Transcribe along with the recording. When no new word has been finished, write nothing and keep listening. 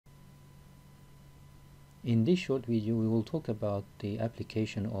In this short video, we will talk about the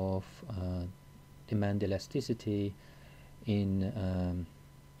application of demand elasticity in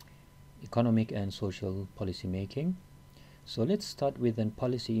economic and social policy making. So let's start with a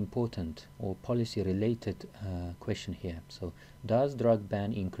policy important or policy related question here. So does drug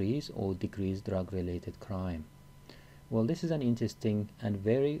ban increase or decrease drug related crime? Well, this is an interesting and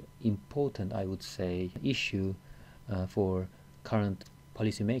very important, I would say, issue for current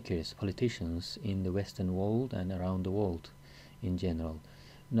policymakers, politicians in the Western world and around the world in general.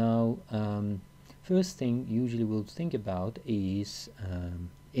 Now, first thing usually we'll think about is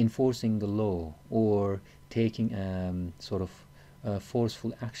enforcing the law or taking sort of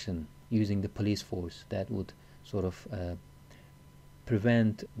forceful action using the police force that would sort of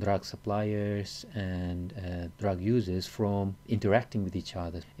prevent drug suppliers and drug users from interacting with each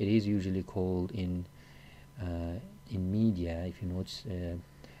other. It is usually called in media, if you know, it's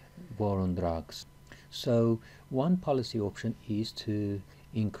war on drugs. So one policy option is to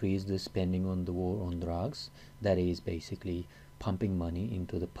increase the spending on the war on drugs. That is basically pumping money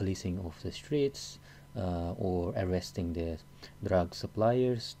into the policing of the streets or arresting the drug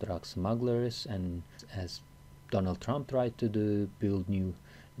suppliers, drug smugglers, and as Donald Trump tried to do, build new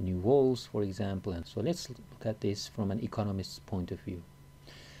walls, for example. And so let's look at this from an economist's point of view.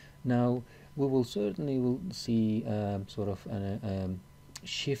 Now, we will certainly see sort of a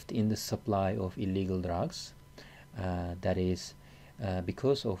shift in the supply of illegal drugs. That is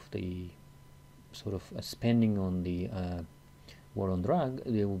because of the sort of spending on the war on drug,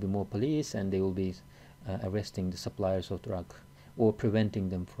 there will be more police and they will be arresting the suppliers of drug or preventing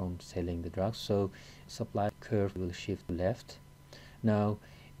them from selling the drugs. So supply curve will shift left. Now,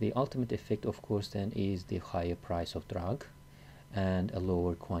 the ultimate effect, of course, then is the higher price of drug and a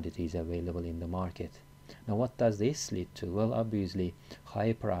lower quantities available in the market. Now, what does this lead to? Well, obviously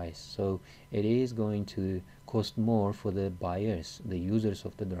higher price. So it is going to cost more for the buyers, the users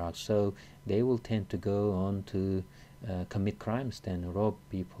of the drug. So they will tend to go on to commit crimes, then rob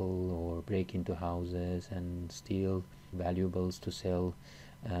people or break into houses and steal valuables to sell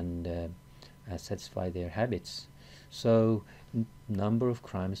and satisfy their habits. So number of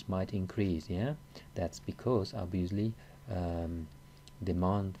crimes might increase. Yeah, that's because obviously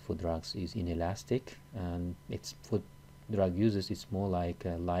demand for drugs is inelastic, and it's for drug users it's more like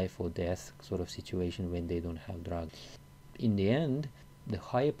a life or death sort of situation when they don't have drugs. In the end, the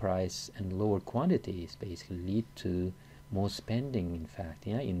higher price and lower quantities basically lead to more spending, in fact,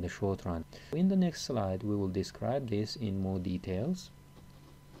 yeah, in the short run. In the next slide we will describe this in more details.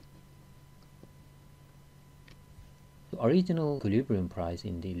 The original equilibrium price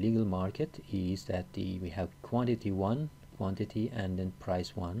in the legal market is that we have quantity 1, quantity, and then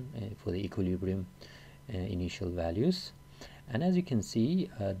price 1 for the equilibrium initial values. And as you can see,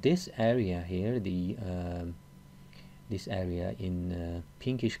 this area here, this area in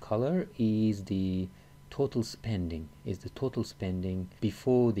pinkish color is the total spending,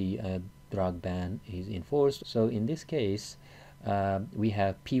 before the drug ban is enforced. So in this case, we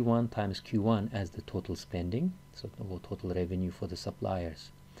have P1 times Q1 as the total spending, so total revenue for the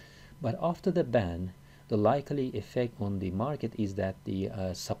suppliers. But after the ban, the likely effect on the market is that the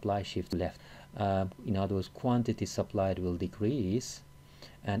supply shift left. In other words, quantity supplied will decrease,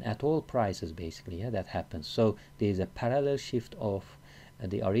 and at all prices basically, yeah, that happens. So there is a parallel shift of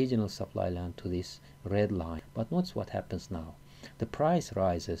the original supply line to this red line. But notice what happens now. The price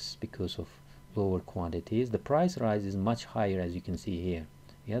rises because of lower quantities. The price rise is much higher, as you can see here.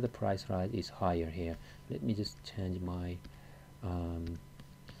 Yeah, the price rise is higher here. Let me just change my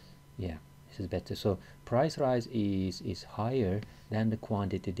yeah, this is better. So price rise is higher than the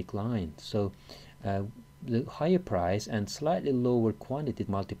quantity decline. So the higher price and slightly lower quantity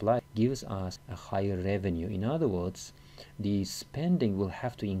multiplied gives us a higher revenue. In other words, the spending will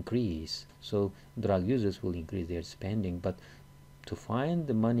have to increase. So drug users will increase their spending, but to find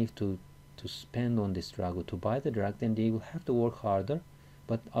the money to spend on this drug or to buy the drug, then they will have to work harder.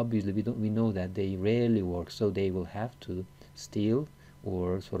 But obviously we know that they rarely work, so they will have to steal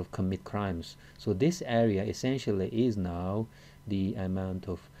or sort of commit crimes. So this area essentially is now the amount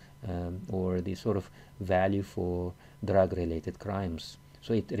of or the sort of value for drug related crimes.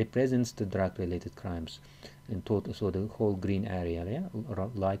 So it represents the drug related crimes in total. So the whole green area, yeah,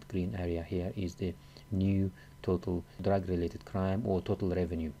 light green area here is the new total drug related crime or total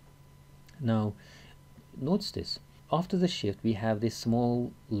revenue. Now notice this. After the shift we have this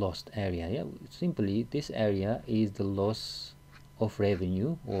small lost area. Yeah, simply this area is the loss of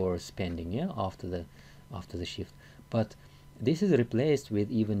revenue or spending, yeah, after the shift. But this is replaced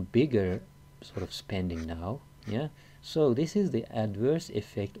with even bigger sort of spending now, yeah, So this is the adverse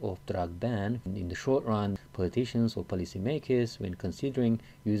effect of drug ban. In the short run, politicians or policymakers, when considering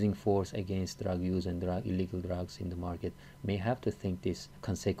using force against drug use and illegal drugs in the market, may have to think these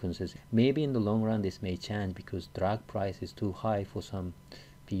consequences. Maybe in the long run this may change because drug price is too high for some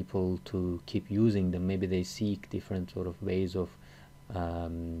people to keep using them. Maybe they seek different sort of ways of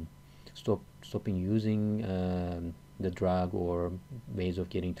stopping using the drug, or ways of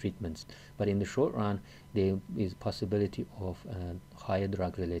getting treatments. But in the short run, there is possibility of higher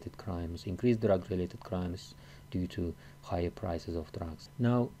drug-related crimes, increased drug-related crimes due to higher prices of drugs.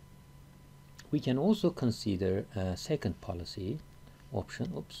 Now, we can also consider a second policy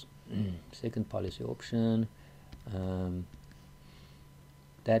option. Second policy option,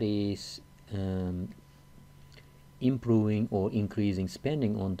 that is improving or increasing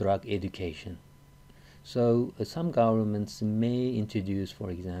spending on drug education. So some governments may introduce, for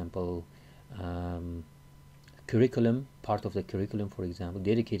example, curriculum, part of the curriculum, for example,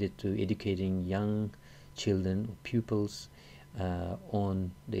 dedicated to educating young children, pupils,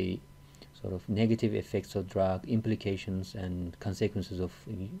 on the sort of negative effects of drug, implications and consequences of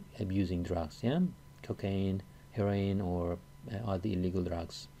abusing drugs, cocaine, heroin, or other illegal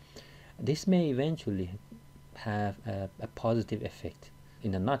drugs. This may eventually have a positive effect.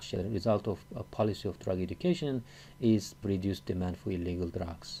 In a nutshell, the result of a policy of drug education is reduced demand for illegal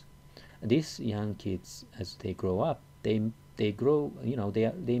drugs. These young kids, as they grow up, they grow,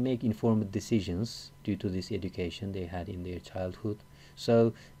 they make informed decisions due to this education they had in their childhood.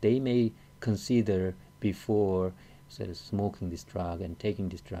 So they may consider before smoking this drug and taking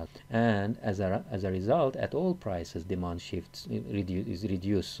this drug, and as a result, at all prices, demand shifts is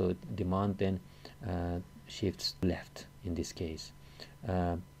reduced. So demand then shifts left in this case.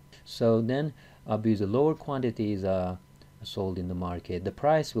 So then obviously lower quantities are sold in the market, the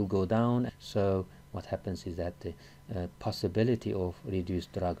price will go down. So what happens is that the possibility of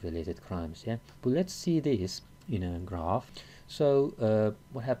reduced drug related crimes. But let's see this in a graph. So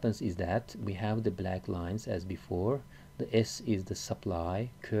what happens is that we have the black lines as before. The S is the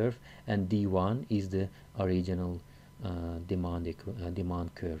supply curve and D1 is the original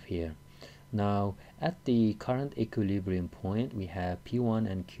demand curve here. Now at the current equilibrium point, we have P1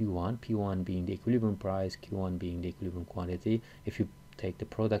 and Q1, P1 being the equilibrium price, Q1 being the equilibrium quantity. If you take the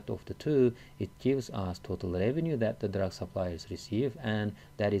product of the two, it gives us total revenue that the drug suppliers receive, and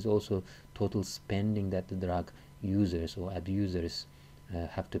that is also total spending that the drug users or abusers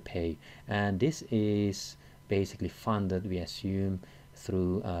have to pay. And this is basically funded, we assume,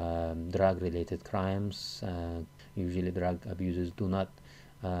 through drug related crimes. Usually drug abusers do not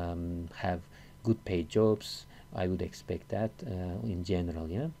have good paid jobs. I would expect that in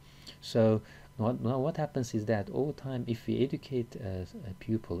general. So now what happens is that over time, if we educate a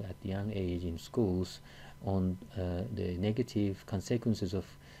pupil at young age in schools on the negative consequences of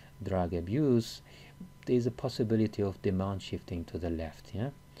drug abuse, there is a possibility of demand shifting to the left.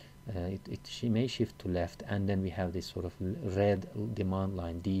 She may shift to left, and then we have this sort of red demand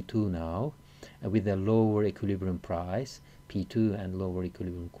line D2 now, with a lower equilibrium price P2 and lower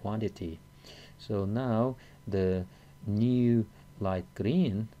equilibrium quantity. So now the new light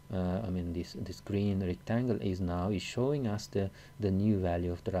green, this green rectangle is showing us the new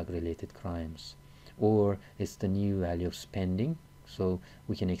value of drug related crimes, or it's the new value of spending. So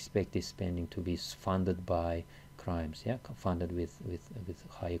we can expect this spending to be funded by crimes, funded with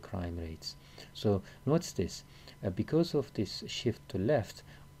higher crime rates. So notice this, because of this shift to left,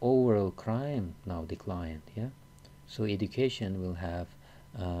 overall crime now declined. So education will have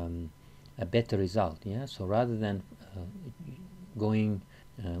a better result. So rather than going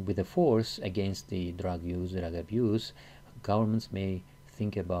with a force against the drug use, drug abuse, governments may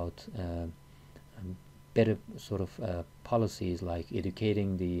think about better sort of policies, like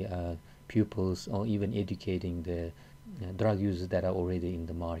educating the pupils, or even educating the drug users that are already in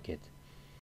the market.